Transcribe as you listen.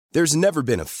There's never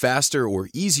been a faster or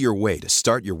easier way to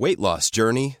start your weight loss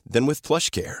journey than with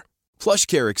PlushCare.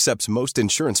 PlushCare accepts most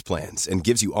insurance plans and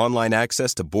gives you online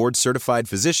access to board-certified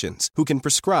physicians who can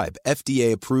prescribe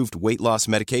FDA-approved weight loss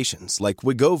medications like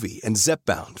Wegovy and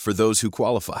Zepbound for those who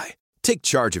qualify. Take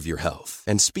charge of your health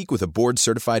and speak with a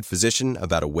board-certified physician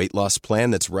about a weight loss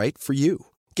plan that's right for you.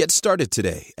 Get started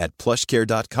today at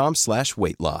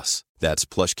plushcare.com/weight-loss. That's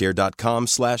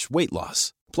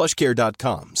plushcare.com/weight-loss.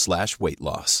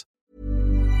 plushcare.com/weight-loss.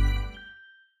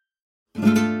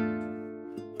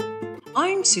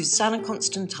 I'm Susanna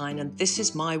Constantine, and this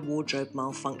is My Wardrobe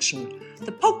Malfunction,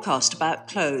 the podcast about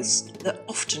clothes that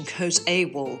often goes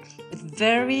AWOL with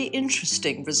very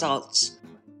interesting results.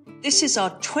 This is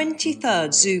our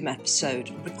 23rd Zoom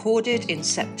episode, recorded in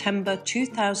September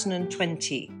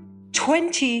 2020.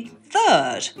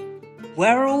 23rd?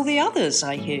 Where are all the others,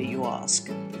 I hear you ask?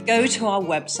 Go to our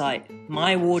website,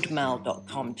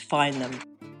 mywardmal.com, to find them.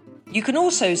 You can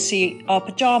also see our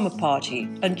pyjama party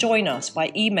and join us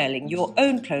by emailing your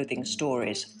own clothing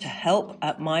stories to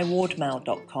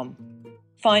help@mywardmal.com.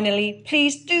 Finally,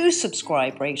 please do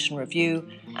subscribe, rate and review,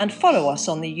 and follow us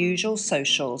on the usual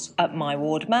socials at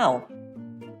mywardmal.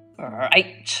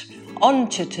 Right, on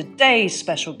to today's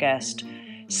special guest,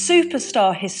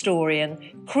 superstar historian,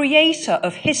 creator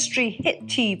of History Hit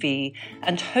TV,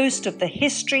 and host of the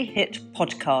History Hit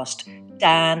podcast,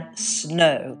 Dan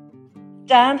Snow.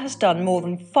 Dan has done more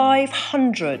than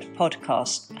 500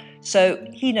 podcasts, so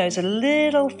he knows a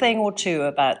little thing or two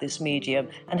about this medium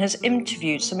and has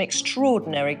interviewed some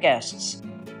extraordinary guests.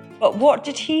 But what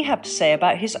did he have to say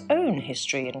about his own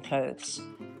history in clothes?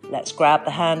 Let's grab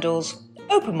the handles,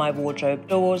 open my wardrobe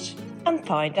doors, and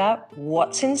find out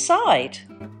what's inside.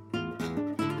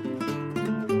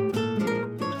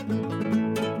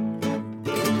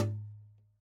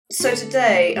 So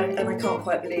today, and I can't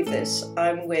quite believe this,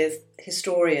 I'm with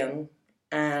historian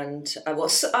and, I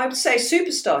would say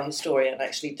superstar historian,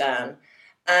 actually, Dan,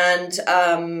 and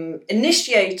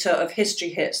initiator of History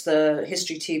Hits, the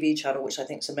History TV channel, which I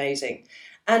think is amazing.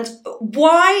 And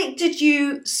why did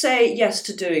you say yes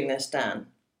to doing this, Dan?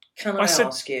 Can I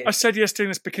ask you? I said yes to doing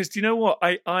this because, do you know what?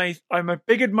 I'm a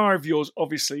big admirer of yours,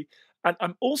 obviously, and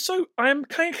I'm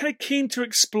kind of keen to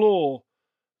explore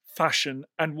fashion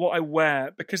and what I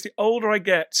wear, because the older I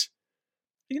get,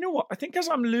 you know what, I think as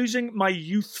I'm losing my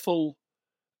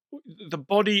the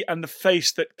body and the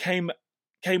face that came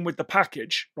with the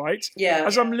package, right? Yeah.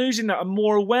 As I'm losing that, I'm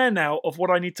more aware now of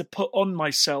what I need to put on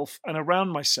myself and around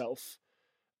myself,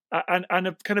 and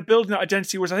I'm kind of building that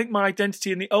identity, whereas I think my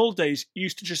identity in the old days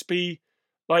used to just be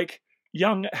like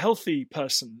young, healthy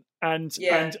person, and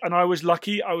I was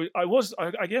lucky. I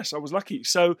guess I was lucky.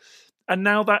 So. And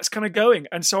now that's kind of going.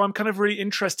 And so I'm kind of really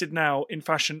interested now in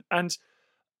fashion and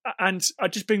I'm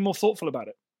just being more thoughtful about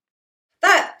it.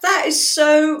 That is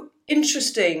so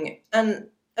interesting.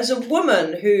 And as a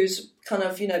woman who's kind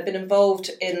of, been involved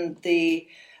in the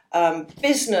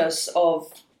business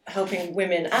of helping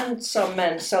women and some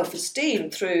men self-esteem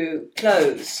through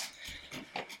clothes,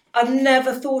 I've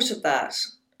never thought of that.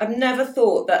 I've never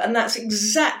thought that, and that's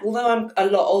although I'm a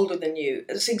lot older than you,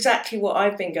 it's exactly what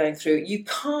I've been going through. You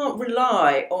can't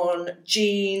rely on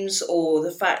jeans or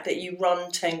the fact that you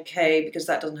run 10K because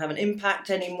that doesn't have an impact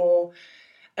anymore.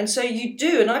 And so you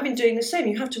do, and I've been doing the same.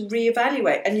 You have to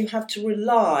reevaluate and you have to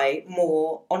rely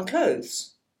more on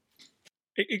clothes.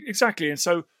 Exactly. And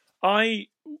so I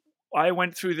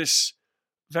went through this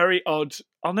very odd,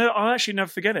 I'll actually never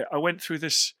forget it. I went through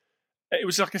this. It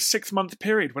was like a 6-month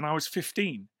period when I was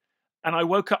 15. And I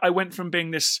woke up, I went from being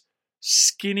this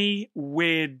skinny,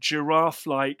 weird,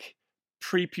 giraffe-like,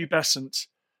 prepubescent,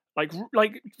 like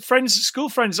school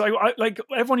friends, I like,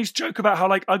 everyone used to joke about how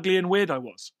like ugly and weird I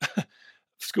was.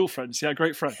 School friends, yeah,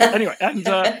 great friend. Anyway, and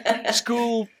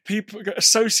school people,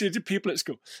 associated people at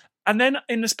school. And then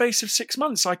in the space of 6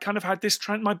 months, I kind of had this,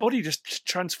 my body just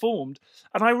transformed.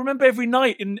 And I remember every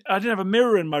night, I didn't have a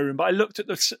mirror in my room, but I looked at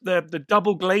the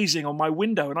double glazing on my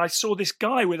window and I saw this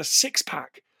guy with a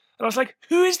 6-pack. And I was like,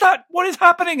 who is that? What is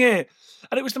happening here?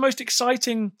 And it was the most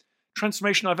exciting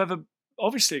transformation I've ever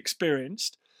obviously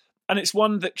experienced. And it's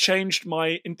one that changed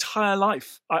my entire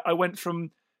life. I went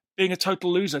from being a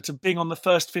total loser to being on the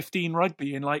first 15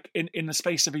 rugby in the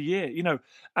space of a year,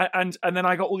 and then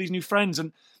I got all these new friends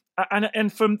and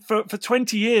for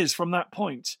 20 years from that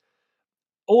point,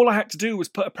 all I had to do was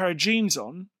put a pair of jeans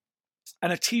on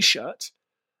and a t-shirt,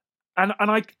 and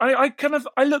I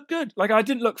looked good. Like, I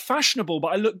didn't look fashionable,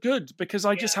 but I looked good because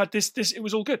I just had this. It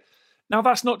was all good. Now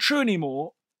that's not true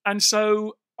anymore, and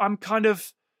so I'm kind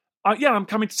of, I'm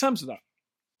coming to terms with that.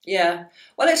 Yeah.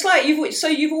 Well, it's like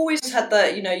you've always had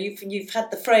the, you've had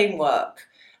the framework,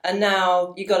 and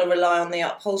now you got to rely on the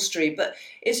upholstery. But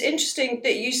it's interesting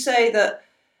that you say that.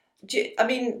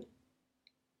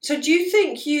 So do you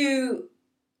think you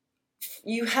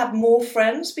had more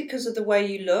friends because of the way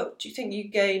you look? Do you think you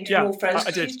gained more friends?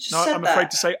 I did. No, I'm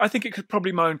afraid to say. I think it could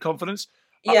probably my own confidence.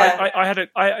 Yeah.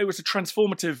 It was a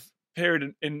transformative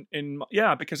period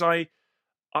because I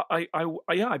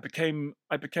became,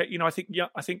 I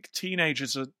think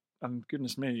teenagers are, and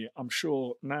goodness me, I'm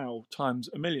sure now times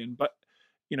a million, but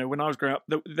when I was growing up,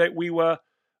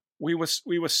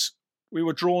 we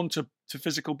were drawn to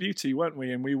physical beauty, weren't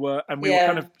we? And we were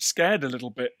kind of scared a little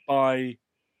bit by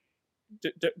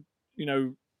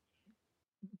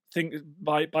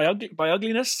by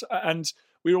ugliness, and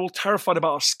we were all terrified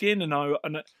about our skin, and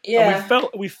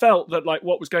we felt that like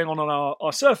what was going on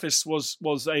our surface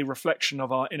was a reflection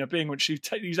of our inner being, which you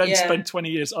then spend 20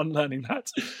 years unlearning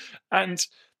that, and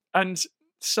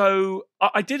so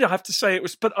I have to say it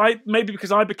was, but maybe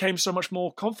because I became so much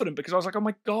more confident, because I was like, oh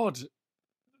my God,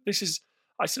 I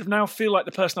sort of now feel like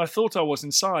the person I thought I was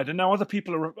inside, and now other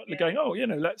people are going, oh,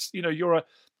 you're a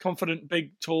confident,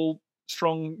 big, tall,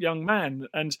 strong young man,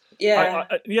 and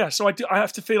so I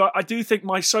have to feel like I do think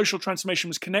my social transformation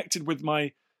was connected with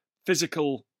my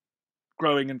physical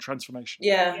growing and transformation.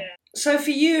 So for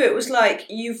you, it was like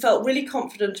you felt really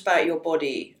confident about your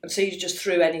body, and so you just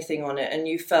threw anything on it, and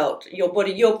you felt your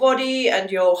body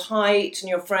and your height and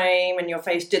your frame and your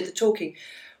face did the talking,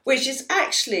 which is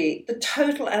actually the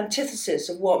total antithesis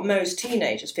of what most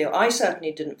teenagers feel. I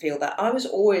certainly didn't feel that. I was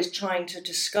always trying to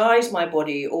disguise my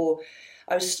body, or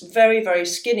I was very, very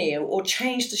skinny, or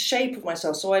change the shape of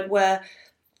myself. So I'd wear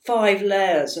 5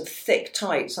 layers of thick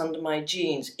tights under my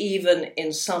jeans, even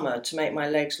in summer, to make my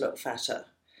legs look fatter.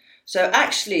 So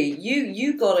actually,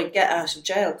 you got a get out of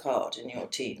jail card in your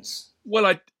teens. Well,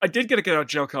 I did get a get out of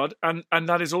jail card, and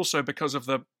that is also because of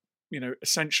the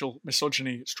essential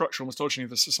misogyny, structural misogyny of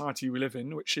the society we live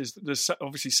in, which is there's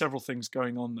obviously several things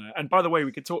going on there. And by the way,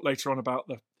 we could talk later on about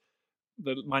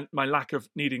my lack of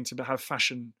needing to have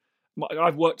fashion.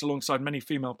 I've worked alongside many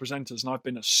female presenters, and I've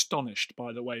been astonished,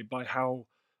 by the way, by how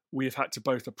we have had to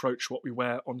both approach what we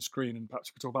wear on screen, and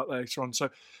perhaps we'll talk about that later on. So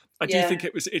I do think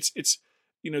it's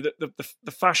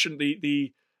the fashion,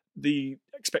 the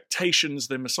expectations,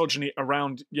 the misogyny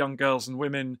around young girls and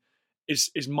women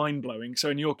is mind-blowing. So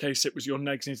in your case, it was your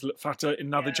legs need to look fatter. In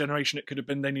another generation, it could have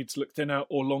been they need to look thinner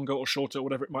or longer or shorter, or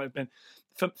whatever it might have been.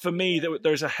 For me,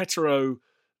 there's a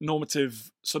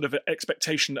heteronormative sort of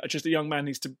expectation that just a young man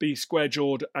needs to be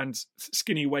square-jawed and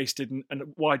skinny-waisted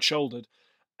and wide-shouldered.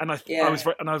 And I was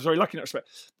very lucky in that respect.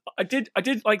 I did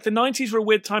like the 90s were a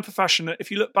weird time for fashion.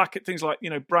 If you look back at things like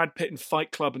Brad Pitt and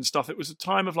Fight Club and stuff, it was a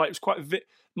time of like, it was quite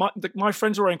my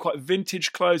friends were wearing quite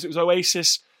vintage clothes. It was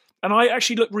Oasis. And I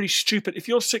actually look really stupid. If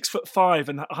you're 6'5"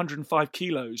 and 105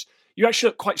 kilos, you actually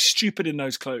look quite stupid in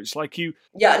those clothes. Like you.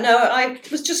 Yeah, no, I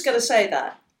was just going to say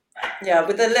that. Yeah,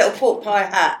 with the little pork pie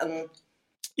hat and.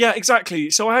 Yeah, exactly.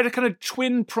 So I had a kind of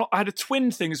twin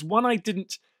thing. Is one, I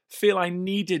didn't feel I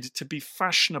needed to be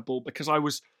fashionable because I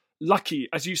was lucky,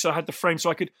 as you said, I had the frame, so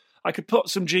I could put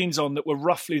some jeans on that were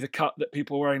roughly the cut that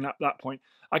people were wearing at that point.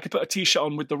 I could put a t-shirt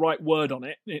on with the right word on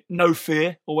it, no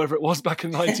fear, or whatever it was back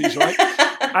in the 90s, right?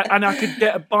 and I could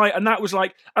get a buy, and that was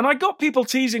like, and I got people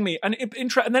teasing me, and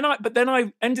then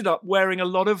I ended up wearing a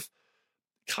lot of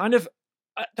kind of.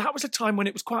 That was a time when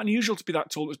it was quite unusual to be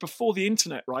that tall. It was before the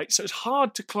internet, right? So it was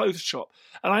hard to clothes shop,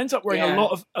 and I ended up wearing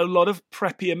a lot of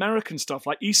preppy American stuff,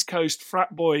 like East Coast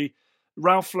frat boy,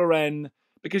 Ralph Lauren,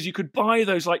 because you could buy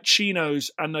those like chinos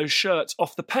and those shirts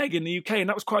off the peg in the UK, and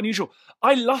that was quite unusual.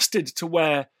 I lusted to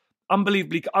wear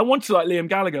unbelievably. I wanted to like Liam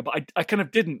Gallagher, but I kind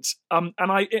of didn't.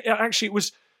 It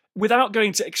was without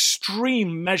going to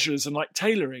extreme measures and like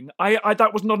tailoring.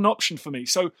 That was not an option for me.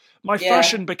 So my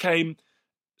fashion became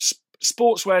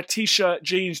sportswear, t-shirt,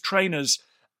 jeans, trainers,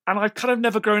 and I've kind of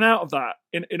never grown out of that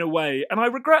in a way, and I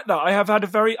regret that. I've had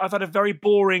a very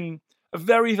boring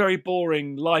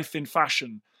life in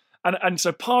fashion, and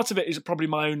so part of it is probably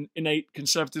my own innate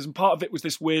conservatism. Part of it was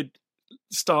this weird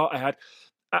start I had,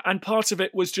 and part of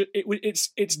it was just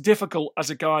it's difficult as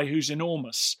a guy who's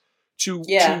enormous to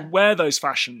wear those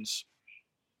fashions.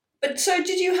 But so,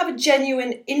 did you have a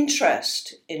genuine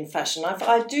interest in fashion?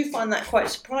 I do find that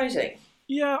quite surprising.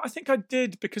 Yeah, I think I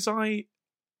did, because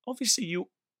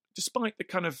despite the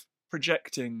kind of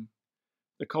projecting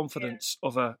the confidence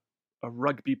of a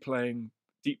rugby playing,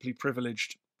 deeply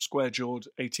privileged, square-jawed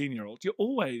 18-year-old, you're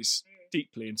always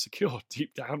deeply insecure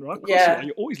deep down, right? Of course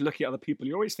you're always looking at other people.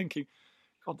 You're always thinking,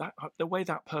 God, the way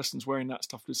that person's wearing that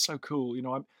stuff is so cool.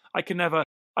 I can never.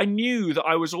 I knew that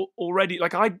I was already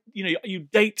like you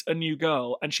date a new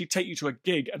girl and she'd take you to a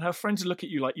gig and her friends would look at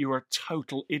you like you were a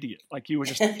total idiot, like you were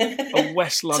just a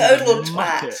West London total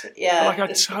muppet, twat. Yeah, like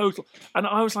a total. And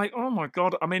I was like, oh my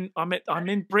god, I'm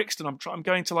in Brixton. I'm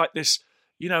going to like this,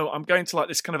 I'm going to like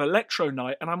this kind of electro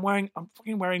night, and I'm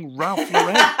fucking wearing Ralph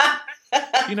Lauren.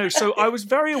 So I was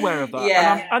very aware of that.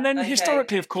 Yeah. And then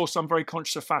historically, of course, I'm very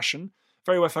conscious of fashion,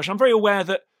 very aware of fashion. I'm very aware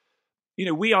that.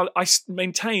 I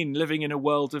maintain living in a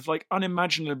world of like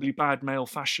unimaginably bad male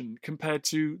fashion compared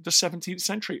to the 17th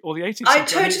century or the 18th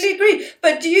century. I totally agree.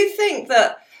 But do you think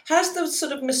that has the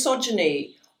sort of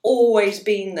misogyny always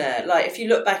been there? Like if you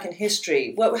look back in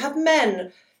history, have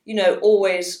men,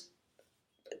 always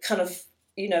kind of,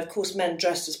 of course, men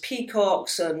dressed as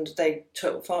peacocks and they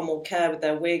took far more care with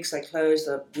their wigs, their clothes,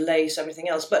 their lace, everything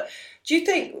else. But do you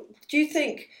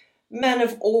think men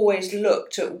have always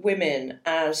looked at women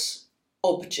as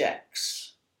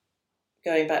objects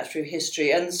going back through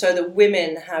history, and so the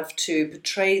women have to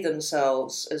portray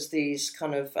themselves as these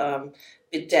kind of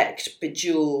bedecked,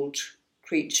 bejeweled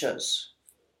creatures?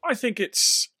 I think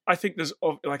there's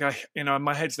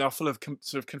my head's now full of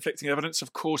sort of conflicting evidence.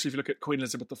 Of course, if you look at Queen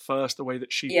Elizabeth I, the way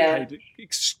that she paid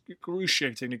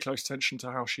excruciatingly close attention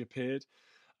to how she appeared.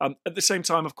 At the same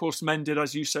time, of course, men did,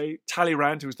 as you say.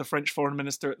 Talleyrand, who was the French foreign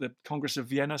minister at the Congress of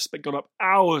Vienna, got up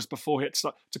hours before he had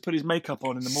to put his makeup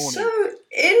on in the morning. So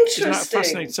interesting. Isn't that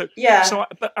fascinating? So, yeah.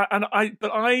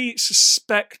 I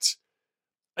suspect.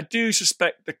 I do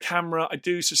suspect the camera. I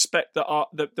do suspect the art,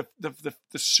 the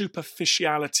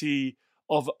superficiality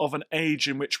of an age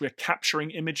in which we're capturing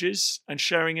images and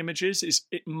sharing images.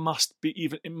 It must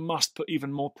put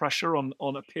even more pressure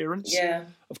on appearance. Yeah.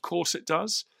 Of course, it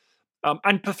does.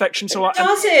 And perfection.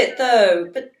 Does it?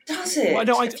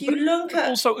 Well, if you look at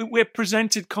also, we're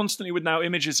presented constantly with now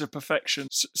images of perfection.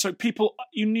 So people,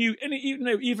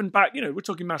 even back, we're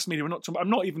talking mass media. I'm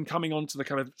not even coming on to the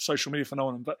kind of social media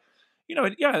phenomenon, but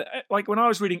like when I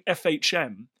was reading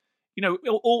FHM,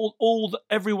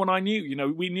 everyone I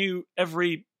knew, we knew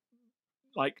every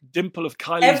like dimple of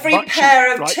Kylie's every butt pair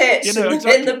cheek, of right? tits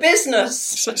in the business.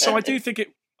 So I do think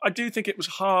it was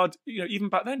hard, even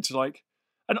back then to like.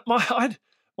 And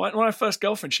my first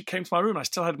girlfriend, she came to my room. I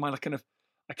still had my like kind of,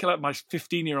 I had my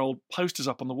 15-year-old posters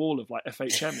up on the wall of like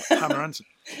FHM, like Pamela Anderson.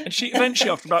 And she eventually,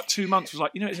 after about 2 months, was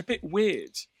like, it's a bit weird.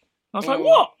 And I was like,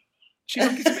 what? She's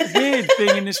like, it's a bit weird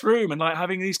being in this room and like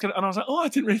having these kind of. And I was like, I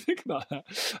didn't really think about that.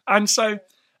 And so,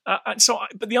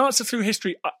 but the answer through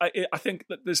history, I think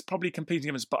that there's probably competing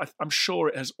evidence, but I'm sure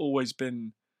it has always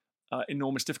been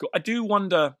enormously difficult. I do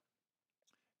wonder.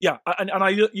 Yeah, and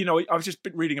I was just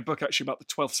reading a book actually about the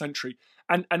 12th century,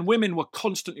 and women were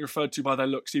constantly referred to by their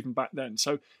looks even back then.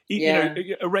 So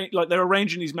like they're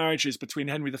arranging these marriages between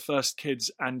Henry I's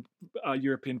kids and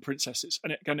European princesses,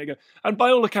 and by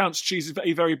all accounts, she's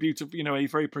a very beautiful, a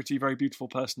very pretty, very beautiful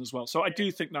person as well. So I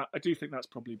do think that's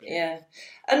probably been. Yeah,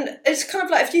 and it's kind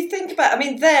of like if you think about,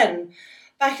 then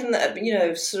back in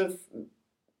the sort of.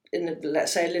 In the,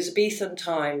 let's say, Elizabethan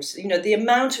times, the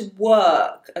amount of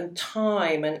work and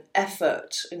time and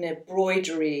effort in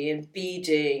embroidery and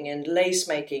beading and lace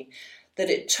making that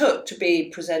it took to be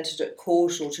presented at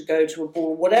court or to go to a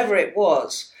ball, whatever it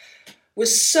was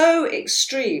so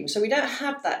extreme. So we don't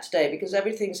have that today because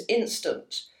everything's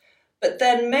instant. But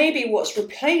then maybe what's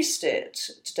replaced it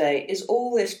today is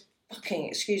all this fucking,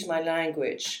 excuse my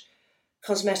language,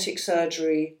 cosmetic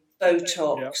surgery,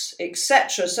 Botox,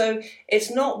 etc. So it's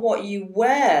not what you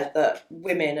wear that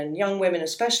women and young women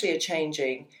especially are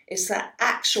changing. It's that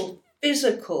actual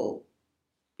physical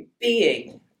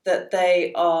being that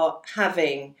they are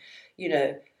having,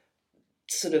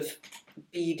 sort of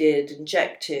beaded,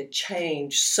 injected,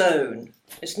 changed, sewn.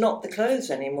 It's not the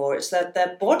clothes anymore. It's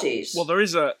their bodies. Well, there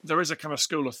is a kind of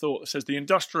school of thought that says the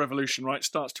Industrial Revolution, right,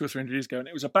 starts 200 or 300 years ago, and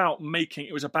it was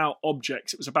about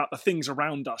objects. It was about the things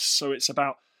around us. So it's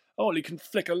about you can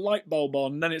flick a light bulb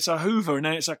on, and then it's a Hoover, and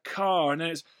then it's a car, and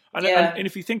then it's and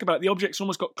if you think about it, the objects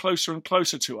almost got closer and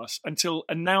closer to us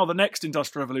and now the next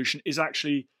Industrial Revolution is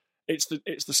actually it's the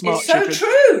smart chip. It's so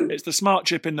true. It's the smart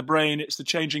chip in the brain. It's the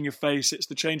changing your face. It's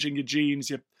the changing your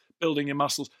genes. You're building your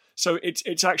muscles. So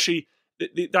it's actually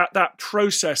that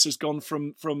process has gone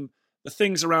from the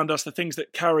things around us, the things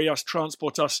that carry us,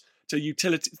 transport us, to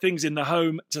utility things in the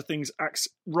home, to things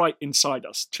right inside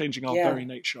us, changing our very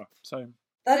nature. So.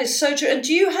 That is so true. And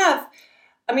do you have,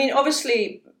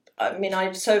 obviously,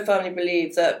 I so firmly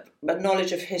believe that a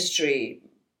knowledge of history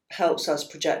helps us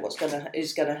project what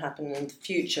is going to happen in the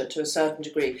future to a certain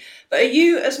degree. But are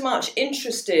you as much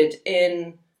interested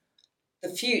in the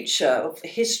future of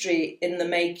history in the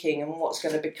making and what's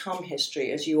going to become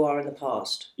history as you are in the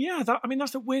past. Yeah,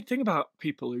 that's the weird thing about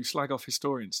people who slag off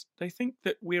historians. They think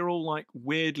that we're all like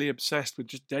weirdly obsessed with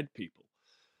just dead people.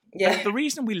 Yeah. And the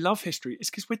reason we love history is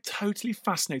because we're totally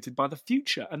fascinated by the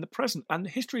future and the present, and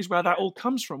history is where that all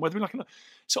comes from. Whether we like it or not.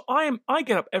 So I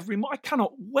get up every morning. I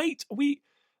cannot wait.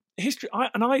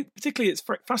 I particularly, it's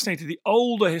fascinating. The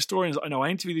older historians I know, I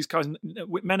interview these guys,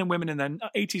 men and women in their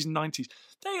 80s and 90s.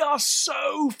 They are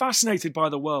so fascinated by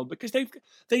the world because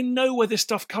they know where this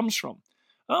stuff comes from.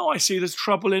 Oh, I see. There's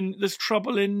trouble in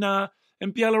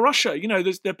Belarus. You know,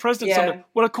 there's their president's under.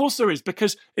 Well, of course there is,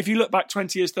 because if you look back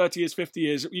 20 years, 30 years, 50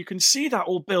 years, you can see that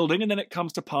all building, and then it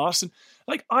comes to pass. And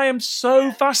like, I am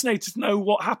so fascinated to know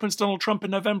what happens to Donald Trump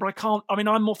in November.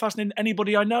 I'm more fascinated than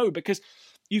anybody I know, because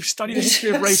you've studied the history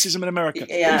of racism in America.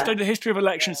 You've studied the history of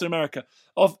elections in America,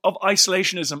 of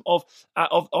isolationism, of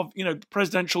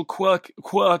presidential quirk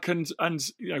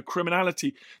and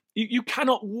criminality. You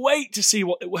cannot wait to see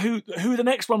who the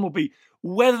next one will be.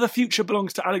 Whether the future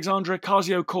belongs to Alexandria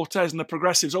Ocasio-Cortez and the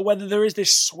progressives, or whether there is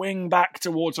this swing back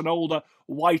towards an older,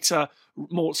 whiter,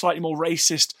 slightly more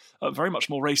racist, very much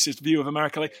more racist view of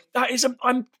America. Like, that is,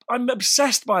 I'm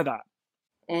obsessed by that.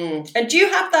 And do you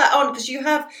have that on? Because you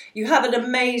have an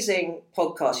amazing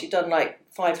podcast. You've done like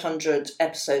 500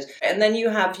 episodes, and then you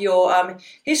have your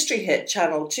History Hit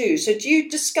channel too. So do you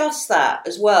discuss that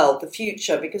as well, the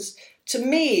future? Because to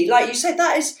me, like you said,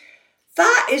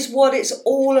 that is what it's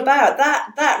all about.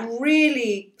 That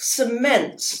really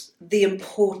cements the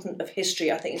importance of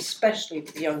history, I think, especially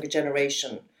for the younger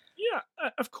generation. Yeah,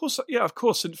 of course. Yeah, of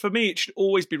course. And for me, it should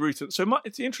always be rooted. So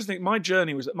it's interesting. My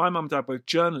journey was that my mum and dad were both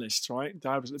journalists, right?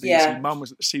 Dad was at the BBC, mum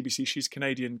was at the CBC. She's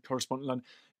Canadian correspondent in London.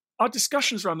 Our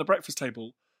discussions around the breakfast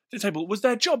table was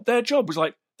their job. Their job was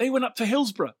like, they went up to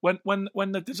Hillsborough when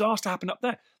the disaster happened up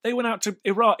there. They went out to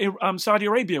Saudi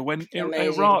Arabia when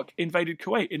Iraq invaded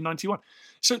Kuwait in 91.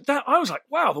 So that I was like,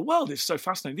 wow, the world is so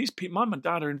fascinating. These people, mum and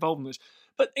dad, are involved in this.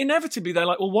 But inevitably, they're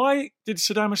like, well, why did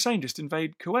Saddam Hussein just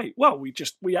invade Kuwait? Well,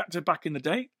 we acted back in the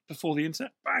day before the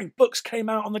internet. Bang, books came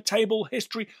out on the table,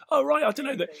 history. Oh, right, I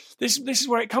don't know. This is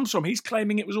where it comes from. He's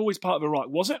claiming it was always part of Iraq.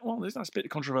 Was it? Well, that's a bit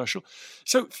controversial.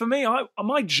 So for me,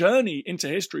 my journey into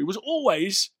history was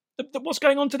always what's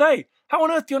going on today. How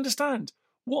on earth do you understand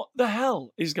what the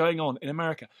hell is going on in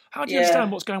America? How do you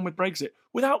understand what's going on with Brexit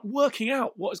without working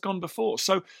out what has gone before?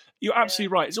 So you're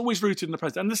absolutely right. It's always rooted in the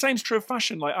present. And the same is true of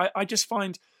fashion. Like I just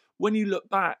find when you look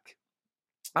back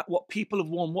at what people have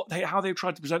worn, how they've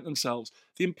tried to present themselves,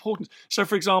 the importance. So,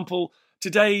 for example,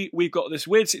 today we've got this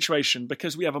weird situation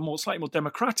because we have a slightly more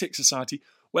democratic society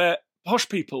where posh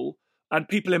people and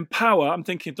people in power, I'm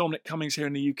thinking of Dominic Cummings here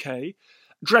in the UK,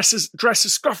 dress as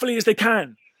scruffily as they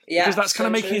can. Yeah, because that's kind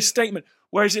of making a statement.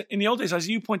 Whereas in the old days, as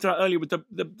you pointed out earlier, with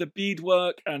the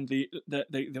beadwork and the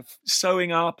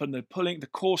sewing up and the pulling, the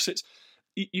corsets,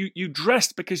 you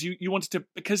dressed because you wanted to,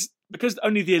 because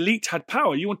only the elite had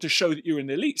power. You wanted to show that you were in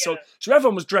the elite. So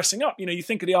everyone was dressing up. You know, you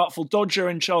think of the Artful Dodger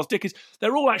and Charles Dickens.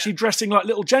 They're all actually dressing like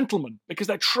little gentlemen because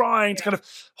they're trying to kind of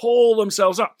haul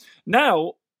themselves up.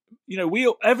 Now, you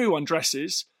know, everyone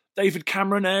dresses. David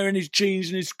Cameron there in his jeans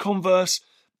and his Converse.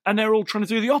 And they're all trying to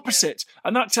do the opposite.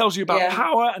 And that tells you about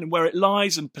power and where it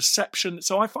lies and perception.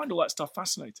 So I find all that stuff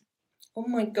fascinating. Oh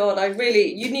my God,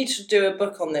 you need to do a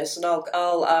book on this, and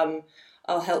I'll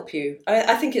help you.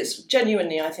 I think it's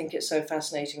so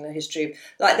fascinating, the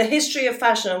history of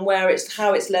fashion and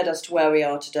how it's led us to where we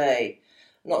are today.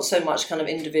 Not so much kind of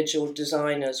individual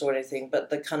designers or anything, but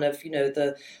the kind of, you know,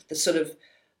 the sort of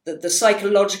the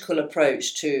psychological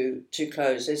approach to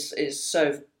clothes is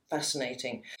so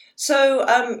fascinating.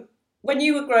 So when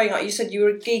you were growing up, you said you were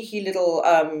a geeky little,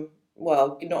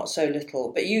 well, not so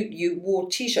little, but you wore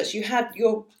T-shirts. You had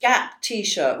your Gap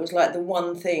T-shirt was like the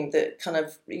one thing that kind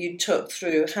of you took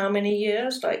through how many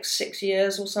years? Like 6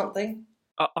 years or something?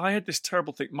 I had this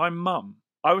terrible thing. My mum,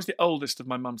 I was the oldest of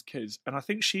my mum's kids, and I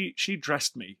think she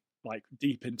dressed me like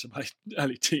deep into my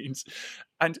early teens.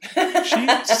 And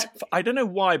I don't know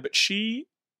why, but she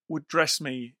would dress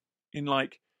me in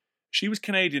like, she was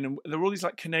Canadian, and there were all these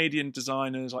like Canadian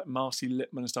designers like Marcy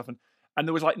Lippman and stuff, and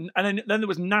there was like, and then there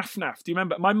was Naf Naf. Do you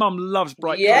remember? My mum loves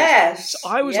bright colours. Yes, so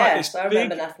I was like this I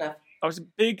remember Naf Naf. I was a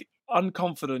big,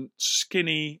 unconfident,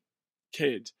 skinny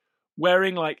kid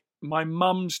wearing like my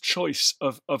mum's choice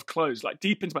of clothes, like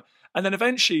deep into my. And then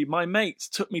eventually, my mates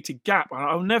took me to Gap.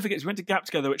 I'll never forget. We went to Gap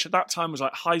together, which at that time was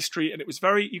like high street, and it was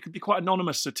you could be quite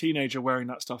anonymous as a teenager wearing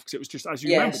that stuff because it was just, as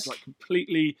you remember, like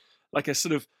completely like a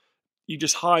sort of. You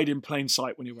just hide in plain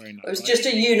sight when you're wearing that. It was just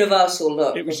a universal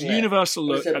look. It was a universal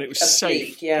look, and it was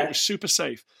safe. Yeah. It was super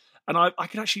safe. And I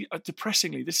could actually,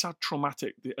 depressingly, this is how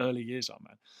traumatic the early years are,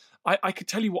 man. I could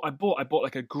tell you what I bought. I bought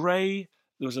like a grey,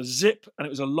 there was a zip, and it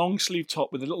was a long sleeve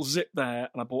top with a little zip there.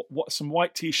 And I bought some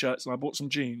white t-shirts, and I bought some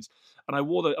jeans, and I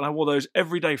wore those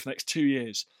every day for the next 2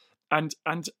 years. And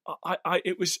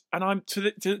it was, and I'm to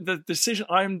the decision.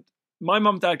 My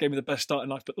mum and dad gave me the best start in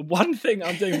life, but the one thing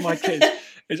I'm doing with my kids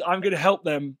is I'm going to help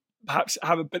them perhaps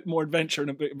have a bit more adventure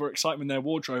and a bit more excitement in their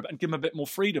wardrobe, and give them a bit more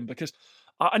freedom, because.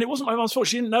 And it wasn't my mum's fault.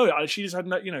 She didn't know it. She just had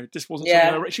no, this wasn't.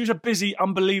 Yeah. She was a busy,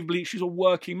 unbelievably. She was a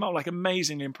working mum, like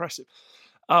amazingly impressive.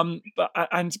 But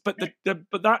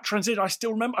that transition, I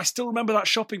still remember that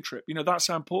shopping trip. That's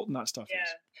how important that stuff is.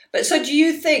 But so, do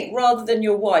you think rather than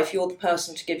your wife, you're the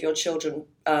person to give your children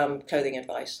clothing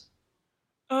advice?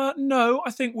 No,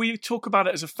 I think we talk about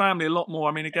it as a family a lot more.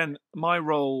 I mean, again, my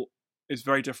role is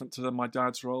very different to my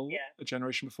dad's role a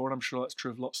generation before, and I'm sure that's true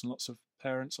of lots and lots of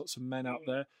parents, lots of men out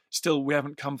there. Still, we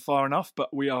haven't come far enough,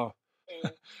 but we are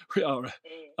we are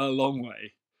a long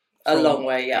way. A long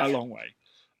way.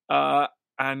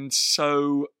 And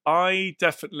so I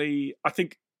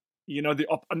think,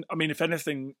 I mean, if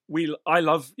anything, we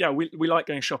like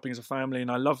going shopping as a family,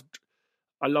 and I love,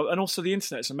 and also the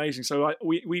internet is amazing. So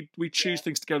we choose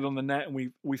things together on the net,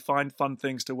 and we find fun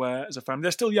things to wear as a family.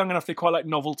 They're still young enough; they quite like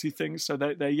novelty things. So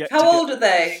they're yet. How old are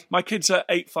they? My kids are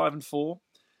 8, 5, and 4.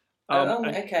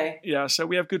 Okay. Yeah, so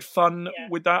we have good fun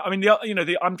with that. I mean,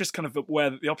 I'm just kind of aware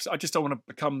that the opposite. I just don't want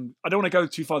to go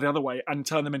too far the other way and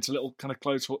turn them into little kind of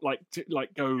clothes, go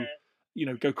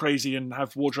crazy and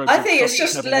have wardrobes. I think it's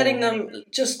just letting them,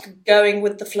 just going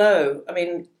with the flow. I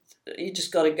mean, you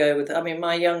just got to go with it. I mean,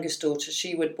 my youngest daughter,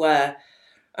 she would wear.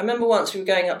 I remember once we were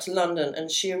going up to London, and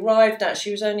she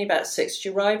was only about 6. She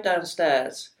arrived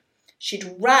downstairs.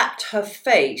 She'd wrapped her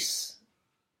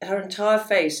entire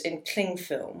face in cling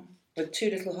film, with 2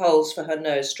 little holes for her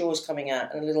nose, straws coming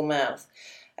out, and a little mouth.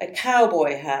 A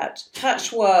cowboy hat,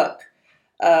 patchwork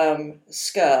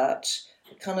skirt,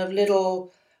 kind of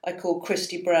little, I call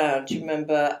Christy Brown. Do you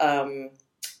remember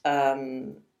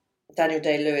Daniel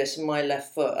Day-Lewis and My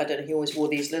Left Foot? I don't know, he always wore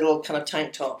these little kind of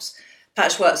tank tops.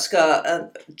 Patchwork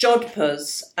skirt,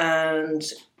 jodhpurs, and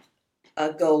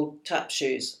gold tap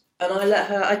shoes. And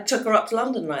I took her up to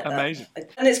London like that. Amazing.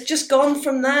 And it's just gone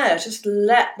from there. Just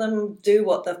let them do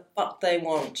what the fuck they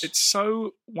want. It's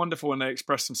so wonderful when they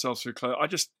express themselves through clothes.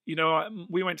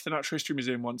 We went to the Natural History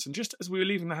Museum once, and just as we were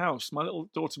leaving the house, my little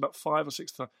daughter, about 5 or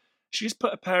 6, she just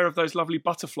put a pair of those lovely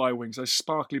butterfly wings, those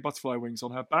sparkly butterfly wings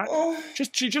on her back. Oh.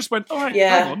 She just went, all right,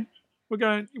 hang on. We're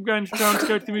going down to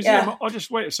go to the museum. I'll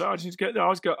just wait a sec. I just need to get there. I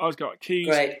was got keys,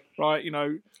 right,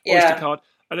 Oyster card.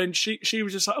 And then she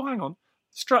was just like, oh, hang on.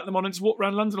 Strap them on and just walk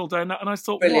around London all day. And I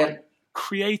thought, brilliant. What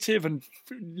creative and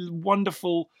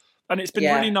wonderful. And it's been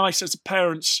really nice as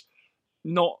parents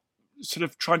not sort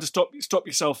of trying to stop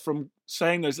yourself from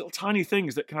saying those little tiny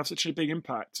things that can have such a big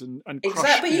impact and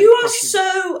exactly. But you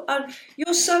are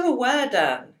you're so aware,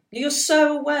 Dan. You're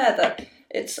so aware that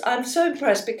I'm so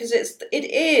impressed, because it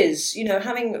is,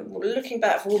 looking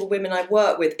back for all the women I've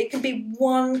worked with, it can be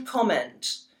one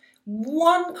comment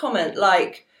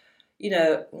like,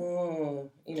 your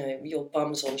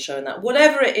bum's on showing that.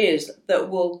 Whatever it is that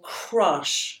will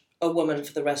crush a woman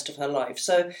for the rest of her life.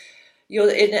 So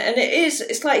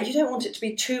it's like you don't want it to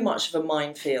be too much of a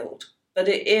minefield. But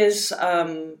it is,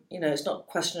 it's not a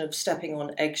question of stepping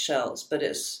on eggshells, but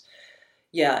it's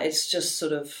just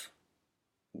sort of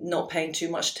not paying too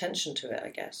much attention to it, I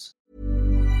guess.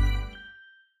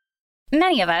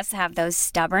 Many of us have those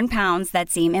stubborn pounds that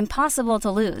seem impossible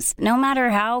to lose, no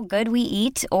matter how good we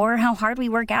eat or how hard we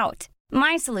work out.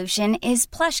 My solution is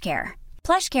PlushCare.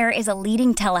 PlushCare is a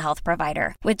leading telehealth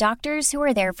provider with doctors who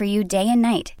are there for you day and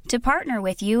night to partner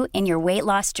with you in your weight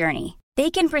loss journey. They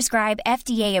can prescribe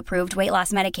FDA-approved weight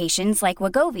loss medications like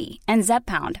Wegovy and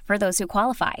Zepbound for those who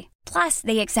qualify. Plus,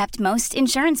 they accept most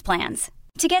insurance plans.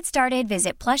 To get started,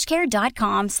 visit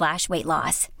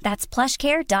plushcare.com/weightloss. That's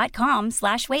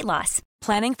plushcare.com/weightloss.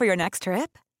 Planning for your next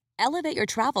trip? Elevate your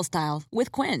travel style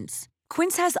with Quince.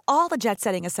 Quince has all the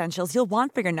jet-setting essentials you'll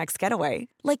want for your next getaway,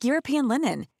 like European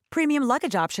linen, premium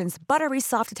luggage options, buttery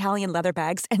soft Italian leather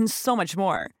bags, and so much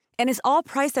more. And is all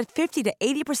priced at 50 to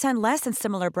 80% less than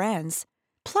similar brands.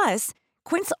 Plus,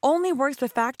 Quince only works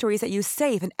with factories that use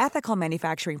safe and ethical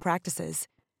manufacturing practices.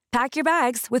 Pack your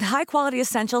bags with high-quality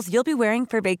essentials you'll be wearing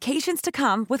for vacations to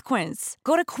come with Quince.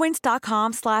 Go to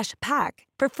quince.com/pack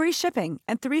for free shipping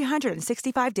and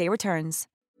 365-day returns.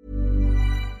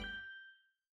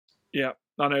 Yeah,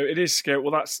 I know, it is scary.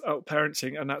 Well, that's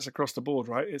parenting, and that's across the board,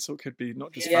 right? It could be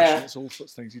not just fashion, it's all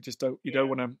sorts of things. You just don't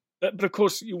want to... But of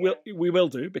course, we will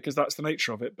do, because that's the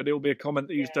nature of it, but it'll be a comment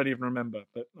that you just don't even remember.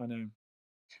 But I know.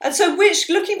 And so,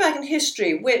 looking back in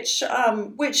history, which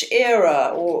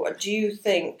era, or do you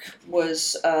think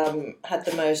was had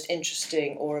the most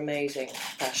interesting or amazing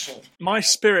fashion? My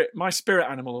spirit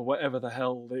animal, or whatever the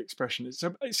hell the expression is.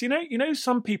 So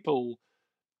some people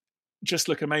just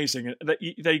look amazing. That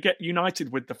they get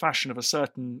united with the fashion of a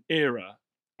certain era,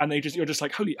 and you're just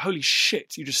like, holy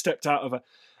shit! You just stepped out of a.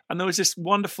 And there was this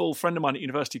wonderful friend of mine at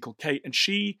university called Kate, and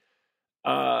she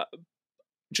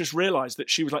just realized that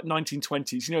she was like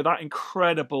 1920s. That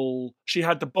incredible. She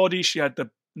had the body, she had the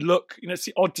look. It's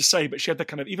odd to say, but she had the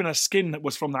kind of, even her skin that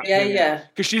was from that period. Yeah.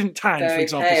 Because she didn't tan, Very for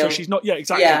example. pale. So she's not. Yeah,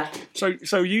 exactly. Yeah.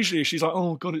 So usually she's like,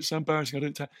 oh god, it's so embarrassing, I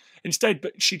don't tan. Instead,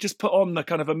 but she just put on the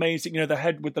kind of amazing, the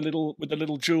head with the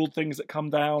little jeweled things that come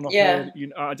down. Off her,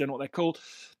 I don't know what they're called.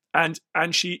 And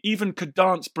she even could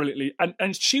dance brilliantly.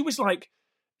 And she was like,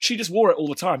 she just wore it all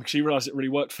the time because she realized it really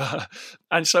worked for her.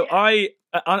 And so I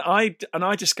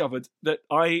discovered that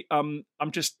I'm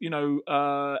just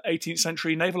 18th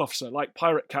century naval officer, like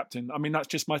pirate captain. I mean, that's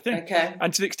just my thing. Okay.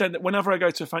 And to the extent that whenever I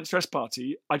go to a fancy dress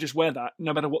party, I just wear that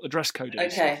no matter what the dress code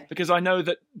is. Okay. Because I know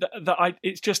that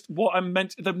it's just what I'm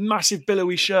meant. The massive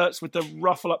billowy shirts with the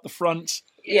ruffle up the front.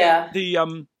 Yeah.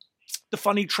 The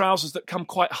funny trousers that come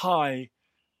quite high,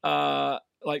 but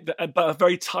are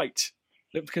very tight.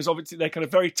 Because obviously they're kind of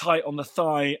very tight on the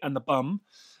thigh and the bum,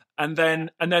 and then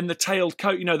the tailed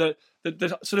coat,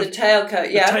 the sort of the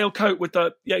tailcoat, yeah, the tailcoat with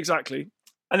exactly,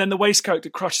 and then the waistcoat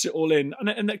that crushes it all in,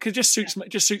 and it just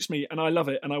suits me, and I love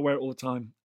it, and I wear it all the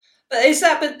time. But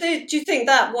do you think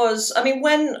that was? I mean,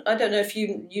 when, I don't know if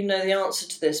you know the answer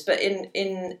to this, but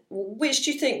in which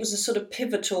do you think was a sort of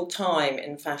pivotal time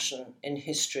in fashion in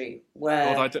history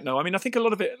where? God, I don't know. I mean, I think a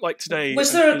lot of it, like today,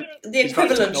 was there the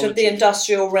equivalent of the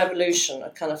Industrial Revolution, a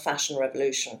kind of fashion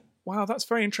revolution? Wow, that's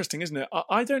very interesting, isn't it?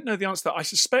 I don't know the answer to that. I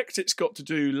suspect it's got to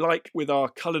do, like with our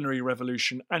culinary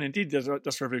revolution, and indeed the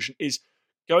Industrial Revolution, is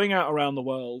going out around the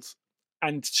world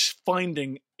and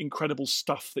finding incredible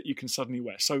stuff that you can suddenly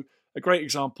wear. So a great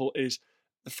example is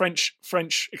the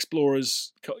French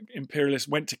explorers, imperialists,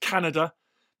 went to Canada,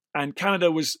 and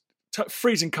Canada was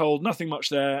freezing cold, nothing much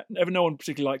there. No one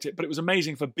particularly liked it, but it was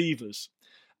amazing for beavers.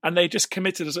 And they just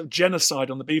committed a sort of genocide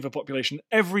on the beaver population.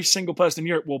 Every single person in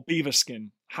Europe wore beaver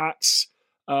skin, hats,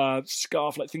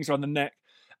 scarf, like things around the neck.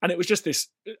 And it was just this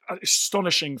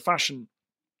astonishing fashion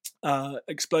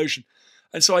explosion.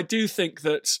 And so I do think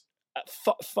that,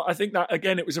 I think that,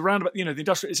 again, it was around about, the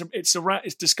industrial,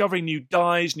 it's discovering new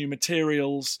dyes, new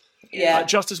materials. Yeah.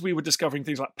 Just as we were discovering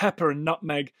things like pepper and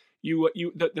nutmeg, your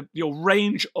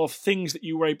range of things that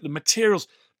you were able, the materials,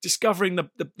 discovering the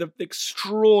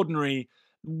extraordinary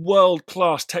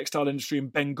world-class textile industry in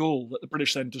Bengal that the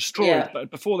British then destroyed. Yeah.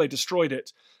 But before they destroyed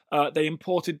it, they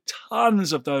imported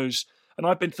tons of those. And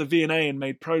I've been to the V&A and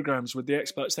made programs with the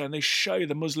experts there, and they show you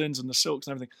the muslins and the silks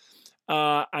and everything,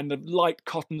 and the light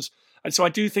cottons. And so I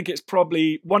do think it's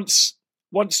probably once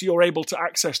you're able to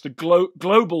access the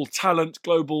global talent,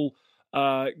 global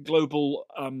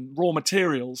raw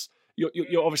materials,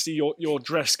 you're obviously your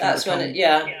dress can that's become, when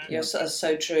that's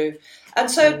so true. And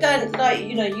so then, like,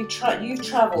 you've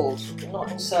travelled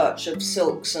not in search of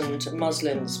silks and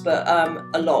muslins, but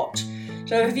a lot.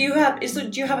 So do you have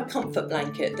a comfort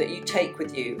blanket that you take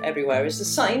with you everywhere? Is there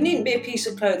something? It needn't be a piece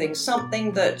of clothing,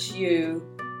 something that you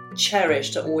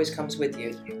cherish that always comes with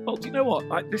you. Well, do you know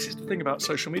what? This is the thing about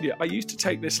social media. I used to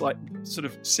take this like sort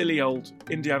of silly old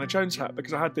Indiana Jones hat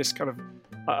because I had this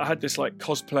like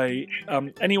cosplay.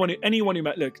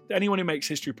 Anyone who makes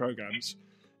history programs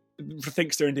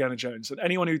thinks they're Indiana Jones, and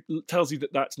anyone who tells you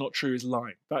that that's not true is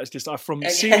lying. That is just from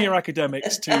senior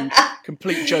academics to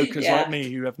complete jokers like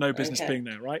me who have no business being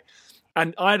there, right?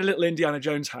 And I had a little Indiana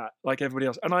Jones hat like everybody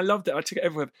else, and I loved it. I took it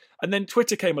everywhere. And then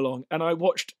Twitter came along, and I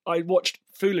watched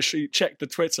foolishly checked the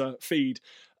Twitter feed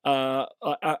and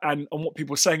on what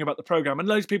people were saying about the program, and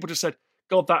loads of people just said,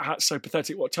 "God, that hat's so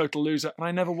pathetic. What a total loser!" And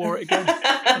I never wore it again.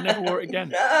 And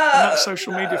that's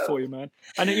social media for you, man.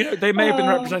 And they may have been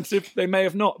representative, they may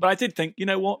have not, but I did think, you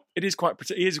know what? It is quite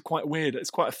weird. It's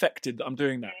quite affected that I'm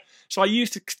doing that. So I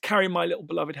used to carry my little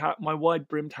beloved hat, my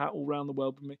wide-brimmed hat, all around the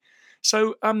world with me.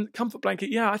 So comfort blanket,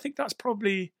 yeah, I think that's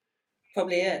probably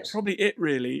it. Probably it,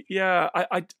 really. Yeah,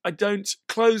 I don't,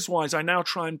 clothes-wise, I now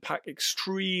try and pack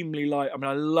extremely light. I mean,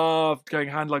 I love going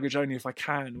hand luggage only if I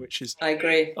can, which is... I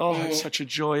agree. It's such a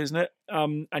joy, isn't it?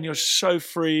 And you're so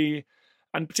free.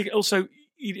 And particularly also,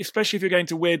 especially if you're going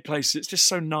to weird places, it's just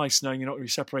so nice knowing you're not going to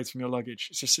be separated from your luggage.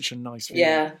 It's just such a nice feeling.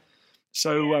 Yeah.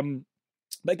 So,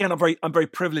 but again, I'm very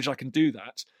privileged I can do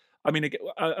that. I mean,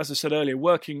 as I said earlier,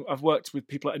 I've worked with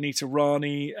people like Anita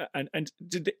Rani, and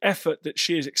the effort that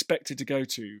she is expected to go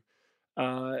to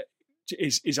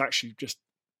is actually just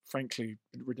frankly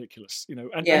ridiculous.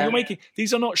 And you're making,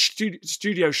 these are not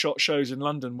studio shot shows in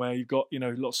London where you've got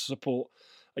lots of support.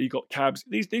 You've got cabs.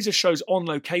 These are shows on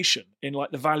location in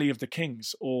like the Valley of the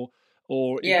Kings or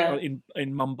in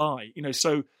Mumbai.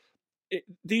 So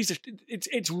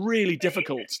it's really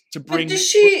difficult to bring. But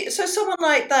so someone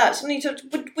like that, Anita,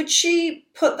 would she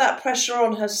put that pressure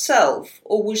on herself,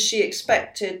 or was she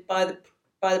expected by the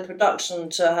production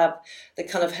to have the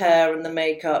kind of hair and the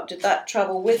makeup? Did that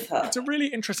travel with her? It's a really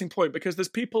interesting point, because there's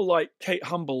people like Kate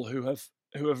Humble who have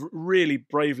really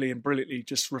bravely and brilliantly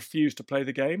just refused to play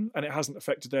the game, and it hasn't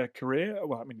affected their career.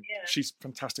 Well, I mean, she's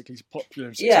fantastically popular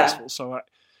and successful, so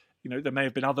there may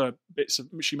have been other bits of,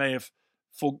 she may have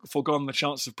foregone the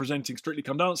chance of presenting Strictly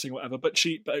Come Dancing or whatever, but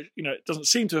it doesn't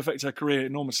seem to affect her career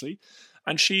enormously.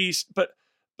 And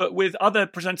but with other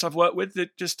presenters I've worked with,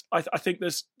 that just I think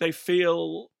they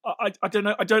feel, I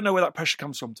don't know where that pressure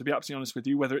comes from, to be absolutely honest with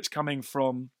you, whether it's coming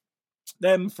from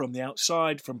them, from the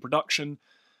outside, from production.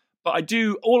 But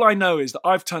all I know is that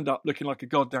I've turned up looking like a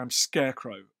goddamn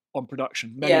scarecrow on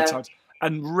production many times,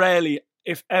 and rarely,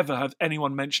 if ever, have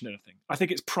anyone mentioned anything. I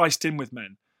think it's priced in with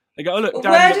men. They go, oh look,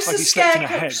 Darren looks like he slept in a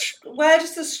hedge. Where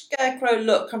does the scarecrow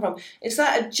look come from? Is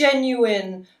that a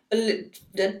genuine,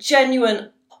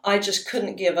 I just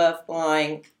couldn't give a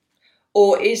flying,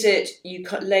 or is it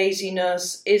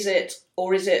laziness? Is it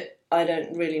I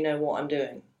don't really know what I'm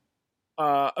doing?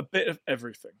 A bit of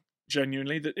everything.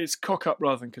 Genuinely, that it's cock up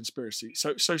rather than conspiracy.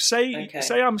 So say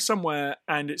I'm somewhere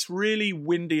and it's really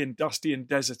windy and dusty and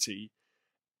deserty.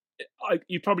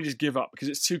 You probably just give up because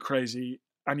it's too crazy.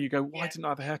 And you go, why didn't I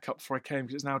have a haircut before I came?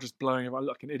 Because it's now just blowing. I look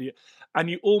like an idiot. And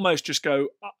you almost just go,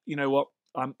 you know what?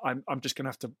 We're just gonna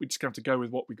have to go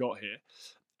with what we got here.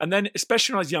 And then,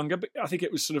 especially when I was younger, but I think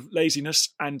it was sort of laziness,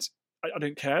 and I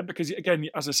don't care, because again,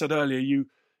 as I said earlier, you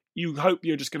hope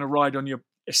you're just going to ride on the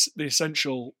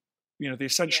essential, the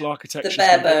essential architecture, the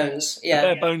bare bones, the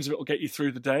bare bones of it will get you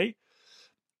through the day.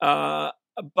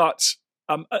 But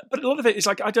a lot of it is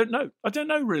like, I don't know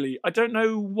really. I don't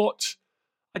know what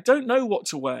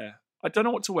to wear. I don't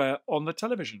know what to wear on the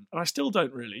television, and I still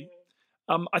don't really.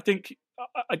 I think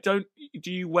I don't.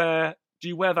 Do you wear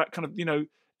that kind of,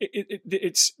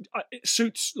 It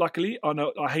suits, luckily.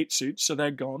 I hate suits, so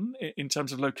they're gone in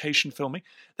terms of location filming.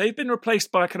 They've been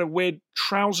replaced by a kind of weird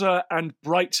trouser and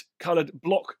bright coloured,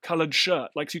 block coloured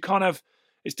shirt. Like, so you can't have.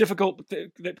 It's difficult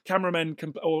that cameramen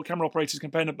or camera operators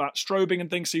complain about strobing and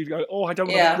things. So you go, I don't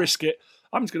want to risk it.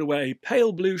 I'm just going to wear a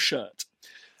pale blue shirt.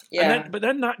 Yeah. But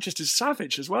then that just is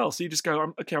savage as well. So you just go,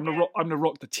 I'm gonna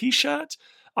rock the t-shirt.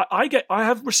 I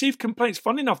have received complaints.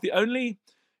 Funnily enough, the only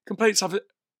complaints I've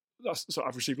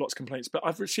received lots of complaints, but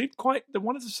I've received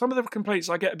some of the complaints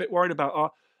I get a bit worried about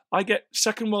are, I get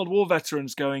Second World War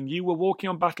veterans going, you were walking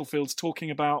on battlefields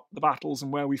talking about the battles and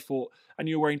where we fought, and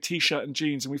you were wearing t-shirt and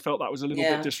jeans, and we felt that was a little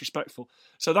bit disrespectful.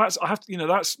 So that's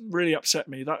really upset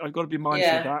me. That I've got to be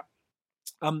mindful of that.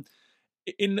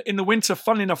 In the winter,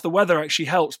 funnily enough, the weather actually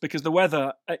helps, because the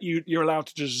weather, you're allowed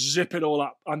to just zip it all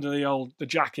up under the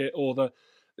jacket or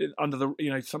under the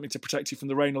something to protect you from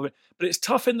the rain. But it's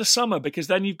tough in the summer, because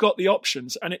then you've got the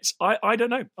options, and it's I don't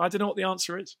know what the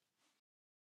answer is.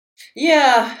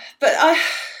 Yeah, but I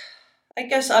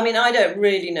guess, I mean, I don't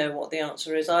really know what the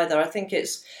answer is either. I think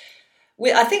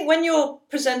when you're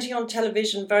presenting on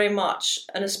television very much,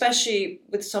 and especially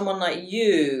with someone like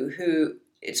you, who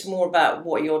it's much more about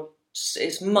what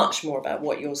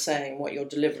you're saying, what you're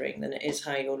delivering, than it is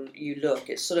how you look.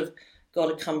 It's sort of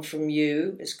got to come from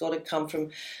you. It's got to come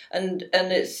from, and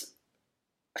it's,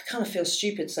 I kind of feel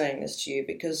stupid saying this to you,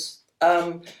 because,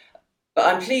 but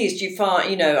I'm pleased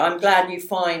I'm glad you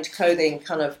find clothing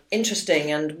kind of interesting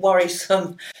and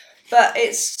worrisome, but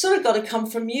it's sort of got to come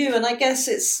from you. And I guess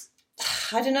it's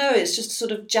just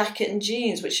sort of jacket and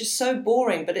jeans, which is so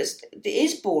boring, but it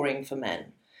is boring for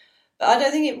men. But I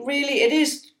don't think it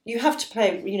is. You have to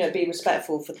play, be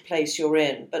respectful for the place you're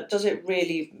in, but does it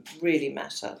really, really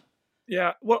matter?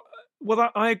 Yeah, well,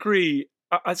 I agree.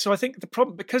 So I think the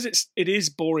problem, because it is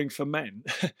boring for men,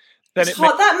 then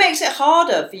that makes it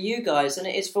harder for you guys than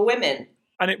it is for women.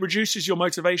 And it reduces your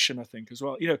motivation, I think, as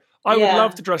well. I would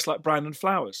love to dress like Brandon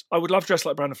Flowers. I would love to dress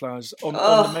like Brandon Flowers on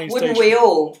the main stage. Wouldn't we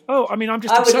all? Oh, I mean, I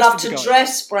would love to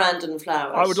dress Brandon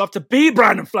Flowers. I would love to be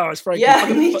Brandon Flowers, frankly. Yeah,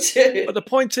 me too. But the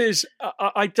point is,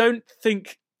 I don't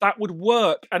think that would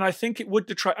work. And I think it would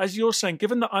detract, as you're saying,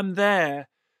 given that I'm there,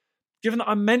 given that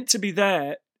I'm meant to be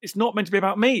there, it's not meant to be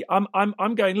about me.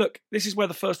 I'm going, look, this is where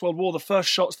the First World War, the first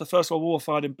shots, the First World War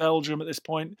fired in Belgium at this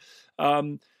point.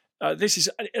 This is,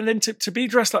 and then to be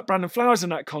dressed like Brandon Flowers in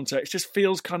that context just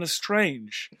feels kind of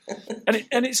strange, and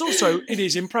it's also, it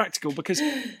is impractical, because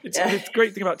the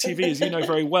great thing about TV is,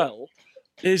 very well,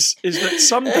 is that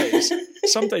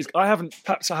some days I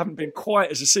haven't been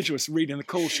quite as assiduous reading the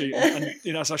call sheet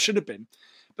and as I should have been.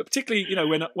 But particularly,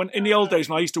 when in the old days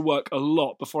when I used to work a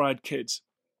lot before I had kids,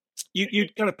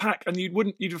 you'd kind of pack and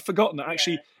you'd have forgotten that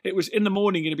actually it was in the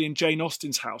morning you're going to be in Jane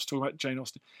Austen's house, talking about Jane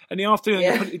Austen. In the afternoon,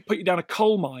 they'd put you down a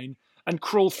coal mine and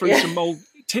crawl through some old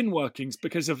tin workings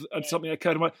because of something that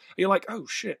occurred. You're like, oh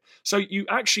shit. So you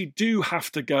actually do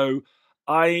have to go,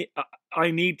 I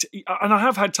need to, and I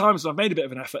have had times when I've made a bit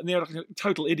of an effort and you're like a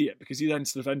total idiot because you then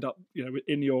sort of end up,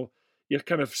 in your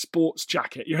kind of sports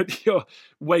jacket, you're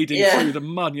wading through the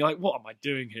mud. And you're like, what am I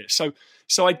doing here? So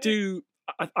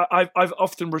I've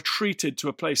often retreated to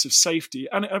a place of safety,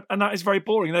 and that is very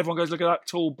boring. And everyone goes, look at that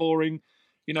tall, boring,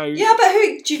 Yeah,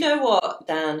 but do you know what,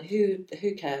 Dan? Who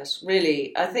cares,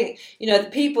 really? I think the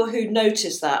people who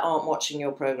notice that aren't watching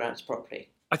your programs properly.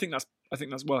 I think that's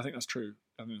true.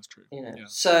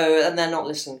 So, and they're not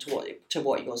listening to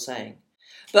what you're saying.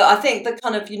 But I think the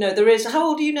kind of there is. How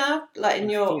old are you now? Like in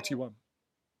your 41.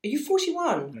 Are you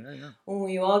 41? Yeah. Oh,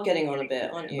 you are getting on a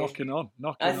bit, aren't you? Knocking on.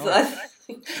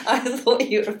 I thought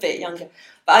you were a bit younger.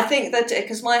 But I think that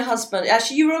because my husband,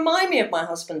 actually you remind me of my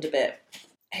husband a bit.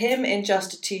 Him in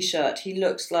just a T-shirt, he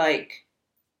looks like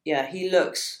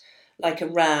a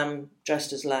ram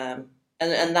dressed as lamb.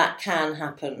 And that can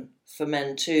happen for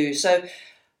men too. So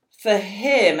for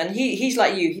him, and he's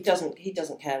like you, he doesn't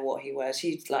care what he wears.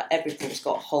 He's like, everything's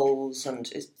got holes and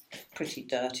is pretty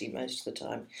dirty most of the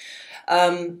time.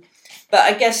 But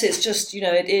I guess it's just,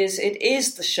 it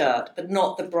is the shirt, but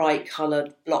not the bright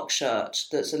coloured block shirt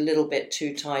that's a little bit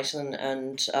too tight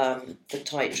and the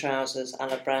tight trousers a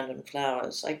la Brandon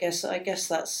Flowers. I guess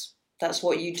that's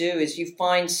what you do, is you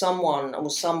find someone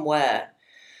or somewhere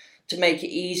to make it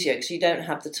easier because you don't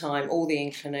have the time or the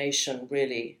inclination,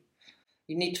 really.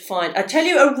 You need to find, I tell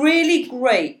you, a really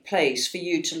great place for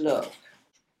you to look.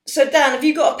 So Dan, have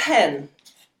you got a pen?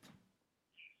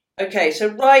 Okay, so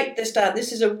write this down.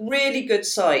 This is a really good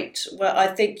site where I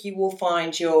think you will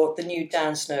find the new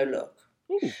Dan Snow look.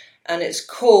 Ooh. And it's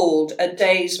called A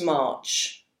Day's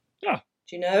March. Yeah.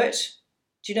 Do you know it?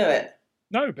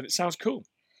 No, but it sounds cool.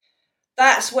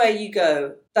 That's where you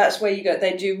go.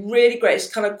 They do really great.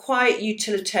 It's kind of quite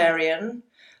utilitarian,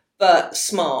 but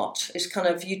smart. It's kind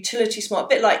of utility smart, a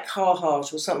bit like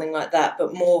Carhartt or something like that,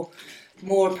 but more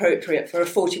appropriate for a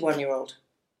 41-year-old.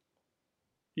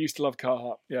 Used to love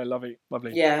Carhartt. Yeah, lovely.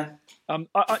 Yeah. Do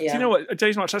you know what? A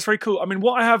Day's March, that's very cool. I mean,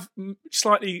 what I have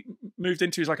slightly moved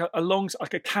into is like a long,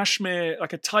 like a cashmere,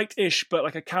 like a tight-ish, but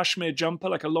like a cashmere jumper,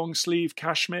 like a long sleeve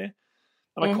cashmere.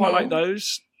 And I quite like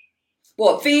those.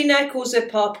 What, V-neck or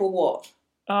zip up or what?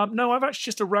 No, I've actually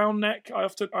just a round neck.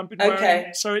 I've been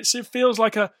wearing. So it feels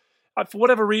like for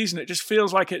whatever reason, it just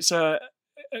feels like it's you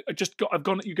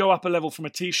go up a level from a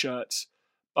t-shirt.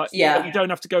 But you don't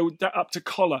have to go up to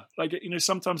collar. Like,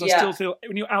 sometimes I still feel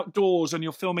when you're outdoors and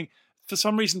you're filming, for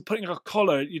some reason, putting a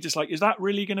collar, you're just like, is that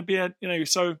really going to be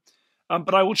so,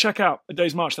 but I will check out A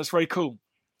Day's March. That's very cool.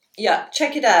 Yeah,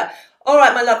 check it out. All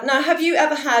right, my love. Now, have you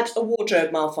ever had a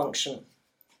wardrobe malfunction?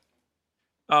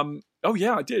 Oh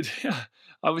yeah, I did. Yeah.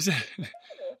 I was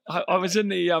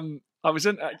in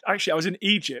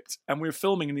Egypt and we were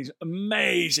filming in these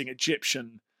amazing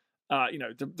Egyptian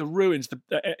the ruins,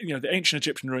 the ancient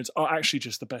Egyptian ruins are actually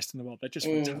just the best in the world. They're just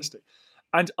fantastic.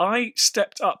 And I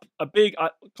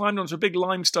climbed onto a big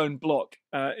limestone block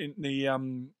in the, I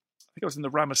think I was in the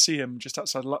Ramesseum just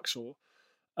outside Luxor,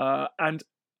 and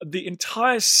the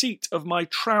entire seat of my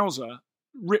trouser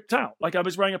ripped out. Like I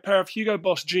was wearing a pair of Hugo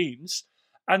Boss jeans,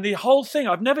 and the whole thing,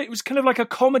 it was kind of like a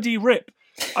comedy rip.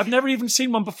 I've never even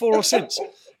seen one before or since.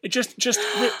 It just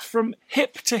ripped from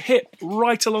hip to hip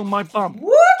right along my bum.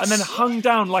 What? And then hung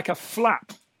down like a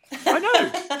flap. I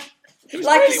know. It was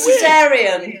like really a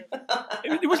cesarean.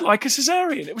 It was like a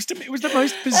cesarean. It was the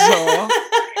most bizarre.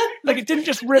 Like it didn't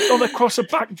just rip across the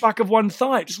back of one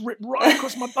thigh. It just ripped right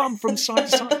across my bum from side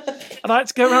to side. And I had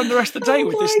to go around the rest of the day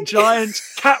with this giant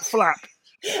cat flap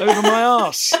over my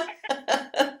arse.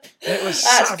 It was That's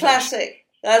savage. Classic.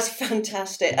 That's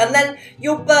fantastic. And then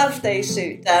your birthday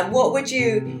suit, Dan, what would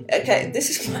you... Okay,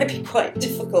 might be quite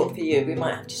difficult for you. We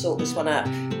might have to sort this one out.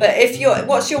 But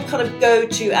what's your kind of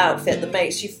go-to outfit that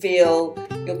makes you feel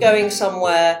you're going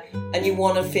somewhere and you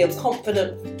want to feel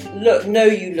confident,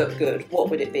 you look good? What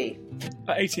would it be?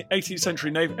 18th century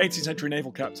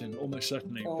naval captain, almost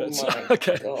certainly. Oh but, my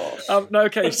okay. gosh.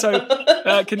 Okay, so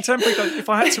contemporary, if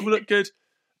I had to look good,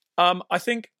 I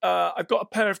think I've got a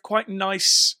pair of quite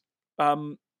nice...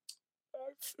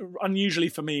 unusually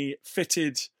for me,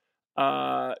 fitted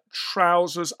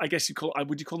trousers. I guess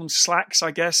would you call them slacks?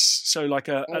 I guess so. Like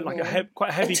quite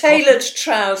a heavy, tailored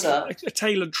trouser. A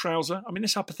tailored trouser. I mean,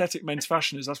 this is how pathetic men's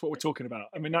fashion is. That's what we're talking about.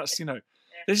 I mean, that's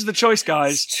this is the choice,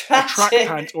 guys. A track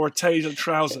pant or a tailored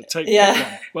trouser. Take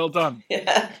one. Well done.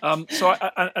 Yeah. So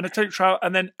and a tailored trouser,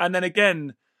 and then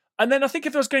again. And then I think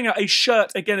if I was going out, a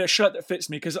shirt that fits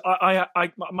me, because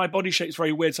my body shape is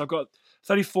very weird. So I've got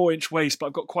 34-inch waist, but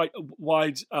I've got quite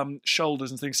wide shoulders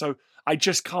and things. So I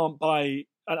just can't buy,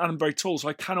 and I'm very tall, so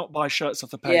I cannot buy shirts off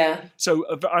the peg. Yeah. So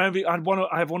I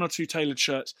have one or two tailored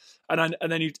shirts, and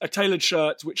then a tailored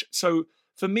shirt. So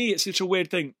for me, it's such a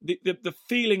weird thing. The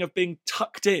feeling of being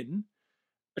tucked in,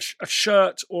 a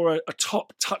shirt or a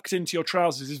top tucked into your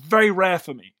trousers is very rare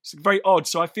for me. It's very odd.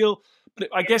 So I feel. But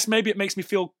I guess maybe it makes me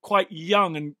feel quite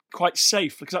young and quite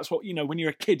safe, because that's what, when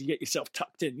you're a kid, you get yourself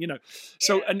tucked in,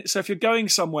 So if you're going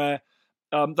somewhere,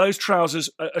 those trousers,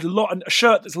 a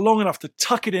shirt that's long enough to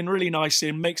tuck it in really nicely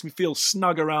and makes me feel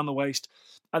snug around the waist,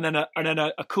 and then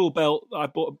a cool belt. I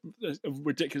bought a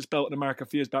ridiculous belt in America a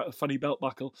few years back, a funny belt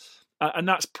buckle, and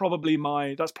that's probably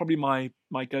my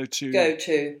go-to.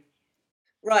 Go-to.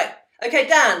 Right. Okay,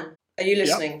 Dan, are you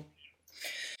listening? Yep.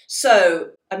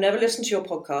 So I've never listened to your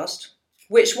podcast.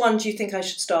 Which one do you think I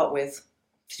should start with?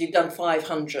 Because you've done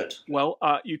 500. Well,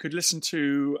 you could listen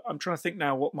to. I'm trying to think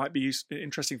now what might be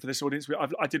interesting for this audience.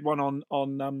 I did one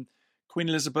on Queen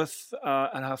Elizabeth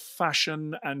and her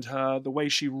fashion and the way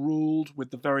she ruled,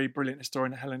 with the very brilliant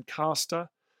historian Helen Castor.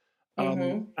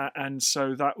 And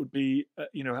so that would be,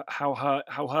 how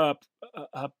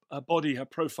her body, her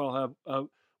profile,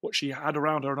 what she had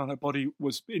around her and on her body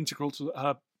was integral to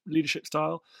her leadership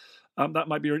style. That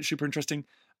might be super interesting.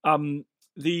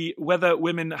 The whether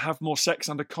women have more sex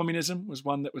under communism was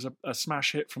one that was a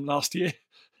smash hit from last year.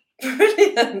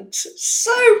 Brilliant.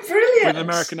 So brilliant. With an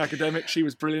American academic, she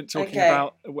was brilliant, talking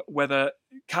about whether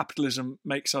capitalism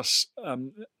makes us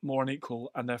more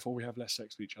unequal and therefore we have less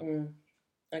sex with each other.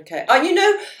 Okay.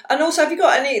 And also, have you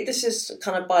got any, this is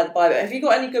kind of by the by, but have you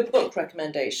got any good book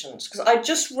recommendations? Because I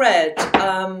just read,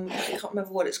 I can't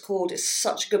remember what it's called, it's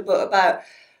such a good book about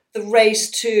the race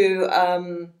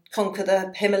to conquer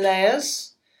the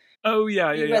Himalayas. Oh,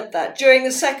 yeah. You read that during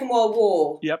the Second World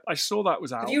War. Yep, I saw that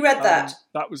was out. Have you read that?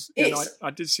 That was,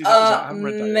 I did see that was out. I haven't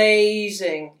read that yet.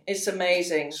 Amazing. It's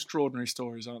amazing. Extraordinary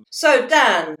stories, aren't they? So,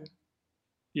 Dan.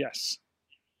 Yes.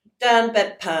 Dan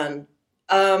Bedpan.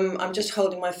 I'm just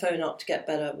holding my phone up to get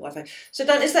better Wi-Fi. So,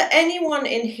 Dan, is there anyone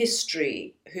in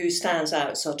history who stands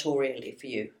out sartorially for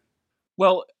you?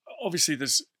 Well, obviously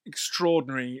there's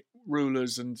extraordinary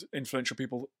rulers and influential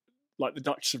people like the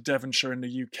Duchess of Devonshire in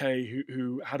the UK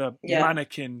who had a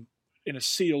mannequin in a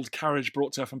sealed carriage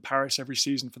brought to her from Paris every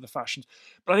season for the fashions.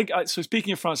 But I think, so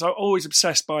speaking of France, I'm always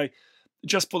obsessed by,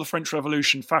 just before the French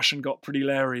Revolution, fashion got pretty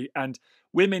leery, and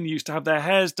women used to have their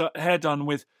hair done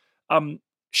with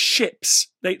ships.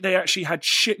 They actually had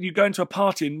ship. You go into a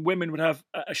party and women would have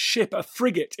a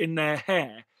frigate in their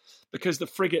hair, because the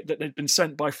frigate that had been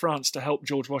sent by France to help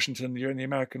George Washington during the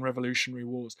American Revolutionary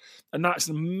Wars. And that's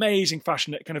an amazing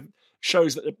fashion that kind of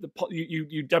shows that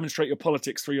you demonstrate your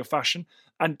politics through your fashion,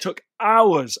 and took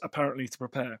hours apparently to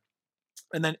prepare.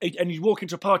 And you walk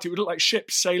into a party, it would look like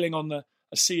ships sailing on a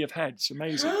sea of heads.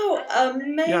 Amazing. How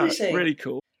amazing. Yeah, really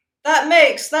cool. That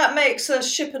makes a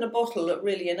ship in a bottle look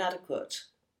really inadequate.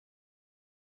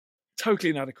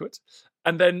 Totally inadequate.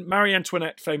 And then Marie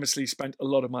Antoinette famously spent a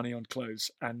lot of money on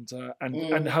clothes, and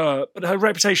her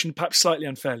reputation, perhaps slightly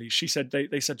unfairly. She said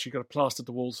they said she got plastered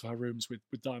the walls of her rooms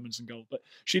with diamonds and gold, but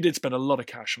she did spend a lot of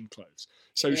cash on clothes.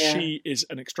 So she is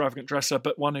an extravagant dresser,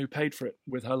 but one who paid for it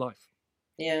with her life.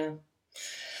 Yeah.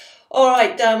 All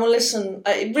right, Dan. Well, listen,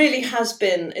 it really has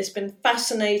been. It's been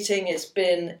fascinating. It's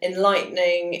been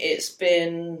enlightening. It's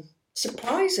been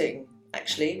surprising.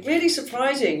 Actually, really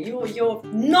surprising. You're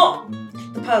not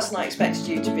the person I expected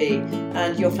you to be,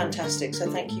 and you're fantastic. So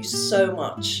thank you so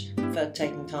much for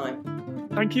taking time.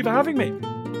 Thank you for having me.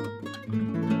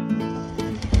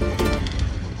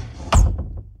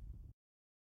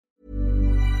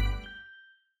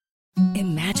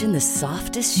 Imagine the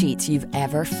softest sheets you've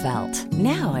ever felt.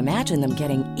 Now imagine them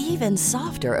getting even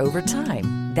softer over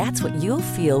time. That's what you'll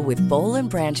feel with Boll &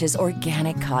 Branch's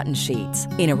organic cotton sheets.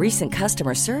 In a recent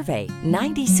customer survey,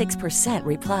 96%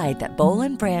 replied that Boll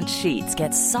 & Branch sheets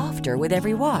get softer with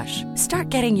every wash. Start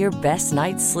getting your best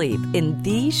night's sleep in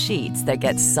these sheets that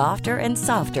get softer and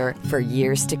softer for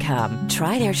years to come.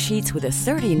 Try their sheets with a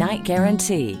 30-night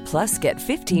guarantee. Plus, get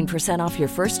 15% off your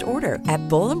first order at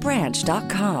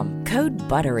bollandbranch.com. Code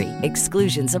BUTTERY.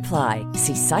 Exclusions apply.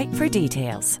 See site for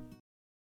details.